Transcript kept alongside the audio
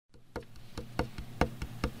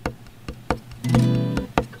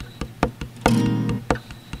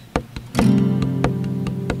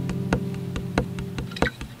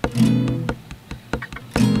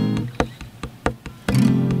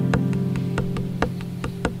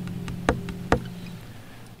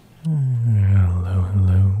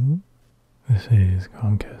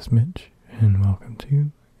is Mitch, and welcome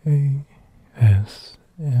to ASMR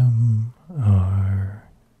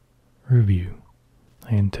Review.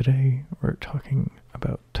 And today we're talking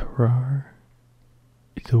about Terrar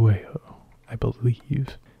Itueo, I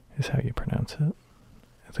believe is how you pronounce it.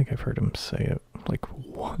 I think I've heard him say it like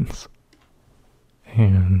once.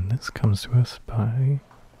 And this comes to us by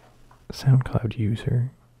SoundCloud user.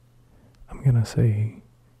 I'm gonna say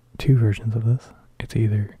two versions of this. It's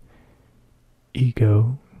either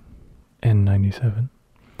Ego N97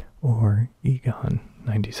 or Egon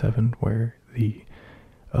 97, where the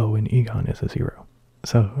O in Egon is a 0.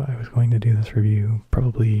 So I was going to do this review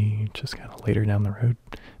probably just kind of later down the road,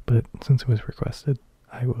 but since it was requested,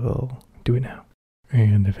 I will do it now.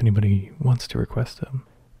 And if anybody wants to request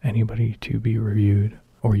anybody to be reviewed,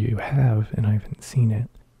 or you have and I haven't seen it,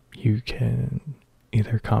 you can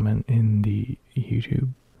either comment in the YouTube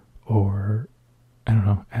or, I don't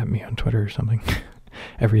know, at me on Twitter or something.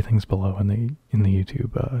 Everything's below in the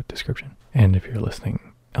YouTube description. And if you're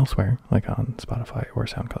listening elsewhere, like on Spotify or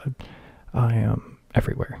SoundCloud, I am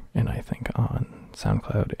everywhere. And I think on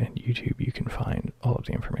SoundCloud and YouTube you can find all of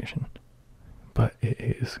the information. But it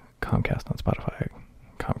is Comcast on Spotify,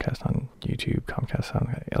 Comcast on YouTube, Comcast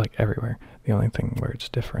on, like, everywhere. The only thing where it's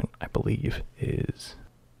different, I believe, is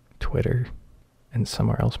Twitter and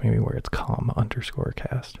somewhere else maybe where it's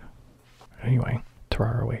com_cast. Anyway,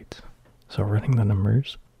 Terrar awaits. So running the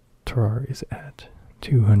numbers, Terrar is at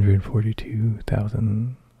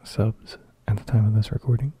 242,000 subs at the time of this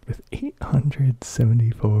recording, with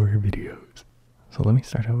 874 videos. So let me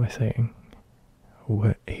start out by saying,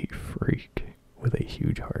 what a freak with a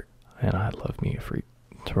huge heart. And I love me a freak.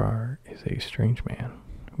 Terrar is a strange man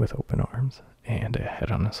with open arms and a head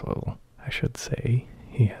on a swivel. I should say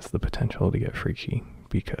he has the potential to get freaky,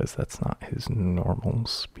 because that's not his normal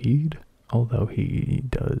speed. Although he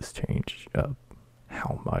does change up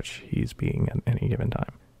how much he's being at any given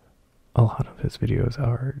time. A lot of his videos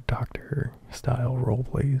are doctor-style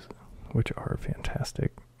roleplays, which are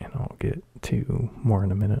fantastic, and I'll get to more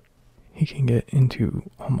in a minute. He can get into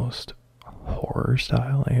almost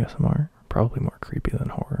horror-style ASMR, probably more creepy than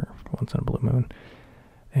horror, once in a blue moon.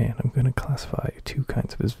 And I'm going to classify two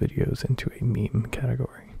kinds of his videos into a meme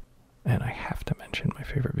category. And I have to mention my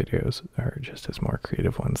favorite videos are just his more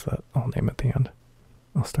creative ones that I'll name at the end.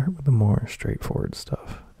 I'll start with the more straightforward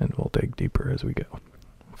stuff, and we'll dig deeper as we go.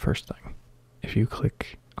 First thing, if you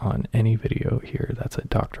click on any video here that's a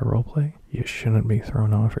doctor roleplay, you shouldn't be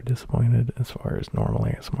thrown off or disappointed as far as normal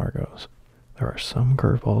ASMR goes. There are some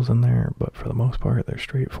curveballs in there, but for the most part they're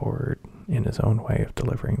straightforward in his own way of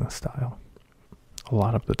delivering the style. A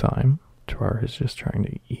lot of the time, Terrar is just trying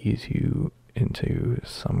to ease you into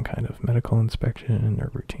some kind of medical inspection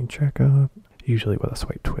or routine checkup, usually with a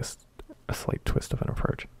slight twist of an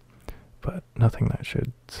approach, but nothing that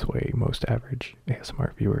should sway most average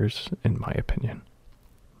ASMR viewers, in my opinion.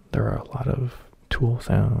 There are a lot of tool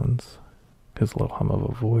sounds, his low hum of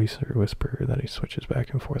a voice or whisper that he switches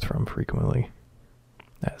back and forth from frequently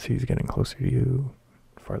as he's getting closer to you,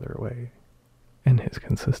 farther away, and his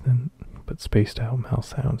consistent but spaced out mouth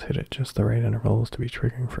sounds hit at just the right intervals to be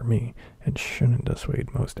triggering for me and shouldn't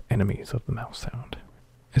dissuade most enemies of the mouth sound.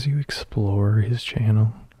 As you explore his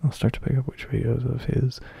channel, I'll start to pick up which videos of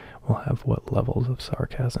his will have what levels of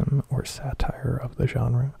sarcasm or satire of the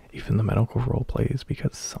genre, even the medical role plays,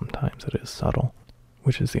 because sometimes it is subtle,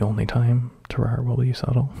 which is the only time Terrar will be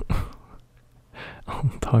subtle. I'll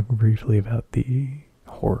talk briefly about the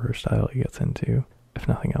horror style he gets into. If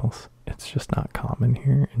nothing else, it's just not common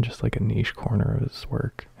here, and just like a niche corner of his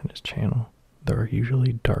work and his channel. There are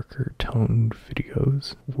usually darker toned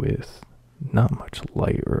videos with not much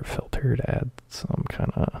light or filter to add some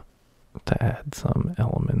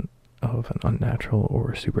element of an unnatural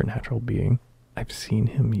or supernatural being. I've seen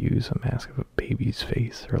him use a mask of a baby's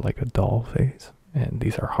face or like a doll face, and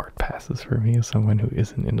these are hard passes for me as someone who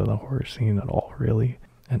isn't into the horror scene at all, really,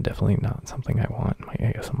 and definitely not something I want in my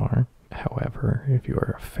ASMR. However, if you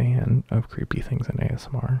are a fan of creepy things in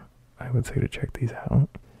ASMR, I would say to check these out.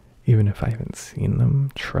 Even if I haven't seen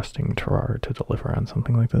them, trusting Terrar to deliver on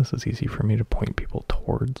something like this is easy for me to point people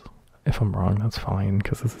towards. If I'm wrong, that's fine,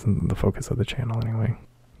 because this isn't the focus of the channel anyway.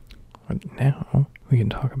 But now, we can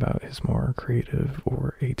talk about his more creative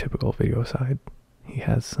or atypical video side. He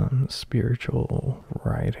has some spiritual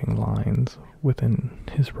writing lines within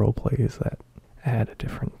his roleplays that add a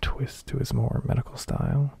different twist to his more medical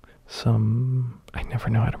style. I never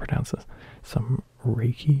know how to pronounce this, some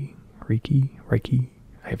Reiki,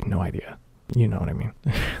 I have no idea. You know what I mean.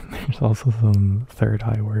 There's also some third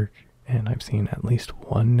eye work, and I've seen at least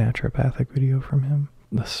one naturopathic video from him,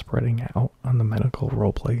 the spreading out on the medical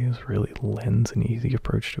roleplays really lends an easy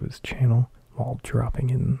approach to his channel while dropping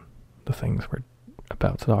in the things we're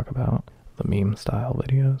about to talk about, the meme style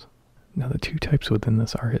videos. Now the two types within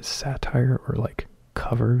this are his satire or like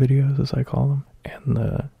cover videos as I call them, and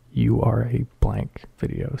the you are a blank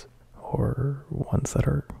videos, or ones that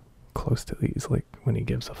are close to these, like when he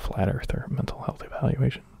gives a flat earther mental health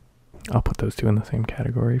evaluation. I'll put those two in the same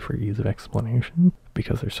category for ease of explanation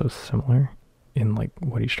because they're so similar in like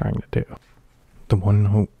what he's trying to do. The one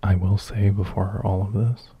note I will say before all of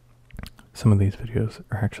this, some of these videos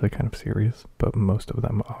are actually kind of serious, but most of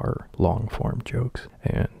them are long form jokes,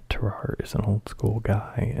 and Terrar is an old school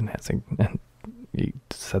guy and and he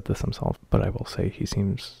said this himself, but I will say he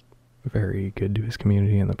seems very good to his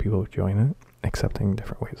community and the people who join it, accepting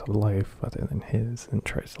different ways of life other than his, and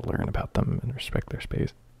tries to learn about them and respect their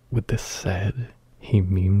space. With this said, he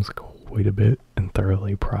memes quite a bit and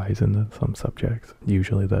thoroughly pries into some subjects.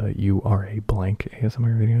 Usually the you are a blank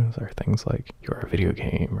ASMR videos are things like you are a video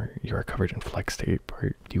game, or you are covered in flex tape,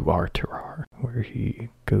 or you are Terrar, where he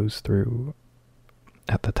goes through,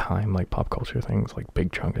 at the time, like pop culture things like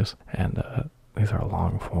Big Chungus, and these are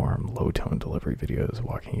long form, low tone delivery videos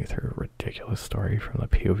walking you through a ridiculous story from the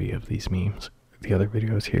POV of these memes. The other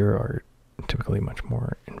videos here are typically much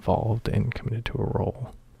more involved and committed to a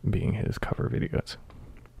role, being his cover videos.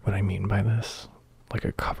 What I mean by this, like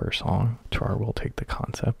a cover song, Terrar will take the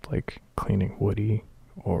concept like cleaning Woody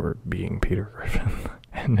or being Peter Griffin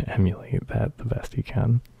and emulate that the best he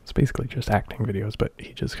can. It's basically just acting videos, but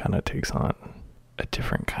he just kind of takes on a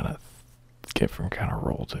different kind of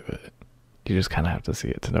role to it. You just kind of have to see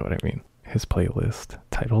it to know what I mean. His playlist,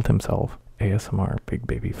 titled himself ASMR Big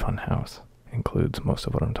Baby Funhouse, includes most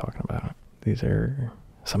of what I'm talking about.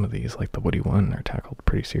 Some of these, like the Woody one, are tackled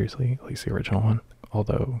pretty seriously, at least the original one,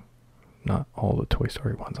 although not all the Toy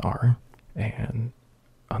Story ones are, and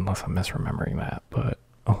unless I'm misremembering that, but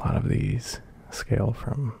a lot of these scale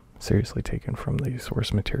from seriously taken from the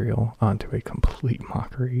source material onto a complete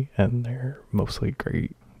mockery, and they're mostly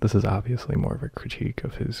great. This is obviously more of a critique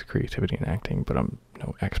of his creativity and acting, but I'm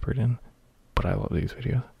no expert in, but I love these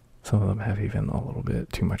videos. Some of them have even a little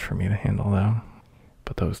bit too much for me to handle though,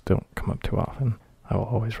 but those don't come up too often. I will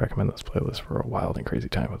always recommend this playlist for a wild and crazy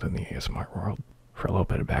time within the ASMR world. For a little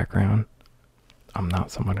bit of background, I'm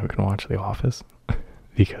not someone who can watch The Office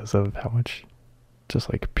because of how much just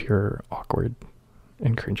like pure awkward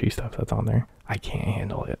and cringy stuff that's on there. I can't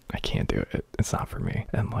handle it. I can't do it. It's not for me.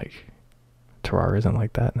 And like, Terrar isn't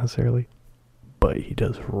like that necessarily, but he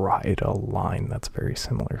does ride a line that's very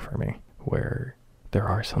similar for me, where there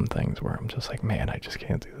are some things where I'm just like, man, I just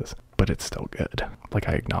can't do this, but it's still good. Like,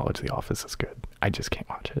 I acknowledge The Office is good, I just can't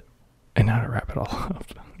watch it. And now to wrap it all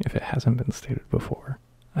up, if it hasn't been stated before,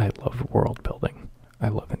 I love world building, I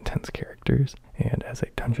love intense characters, and as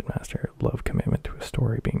a dungeon master, love commitment to a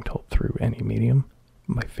story being told through any medium.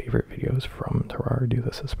 My favorite videos from Terrar do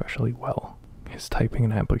this especially well. His typing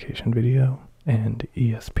and application video and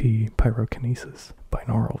ESP pyrokinesis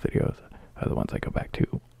binaural videos are the ones I go back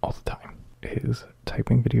to all the time. His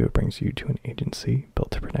typing video brings you to an agency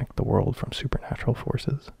built to protect the world from supernatural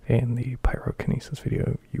forces, and the pyrokinesis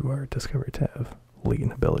video, you are discovered to have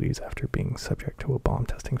latent abilities after being subject to a bomb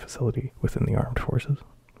testing facility within the armed forces.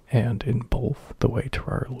 And in both, the way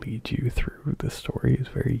Terrar leads you through this story is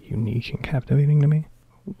very unique and captivating to me,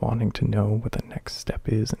 wanting to know what the next step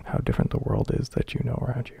is and how different the world is that you know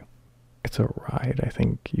around you. It's a ride I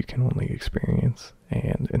think you can only experience,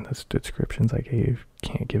 and in the descriptions I gave,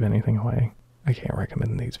 can't give anything away. I can't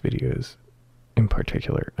recommend these videos in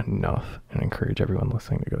particular enough, and encourage everyone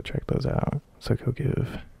listening to go check those out. So go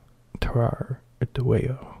give Terrar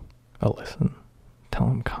Dueo a listen. Tell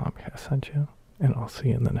him Comcast sent you, and I'll see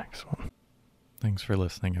you in the next one. Thanks for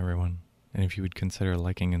listening, everyone. And if you would consider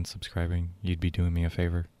liking and subscribing, you'd be doing me a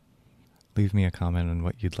favor. Leave me a comment on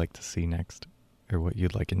what you'd like to see next, or what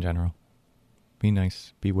you'd like in general. Be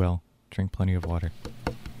nice, be well, drink plenty of water.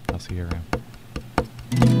 I'll see you around.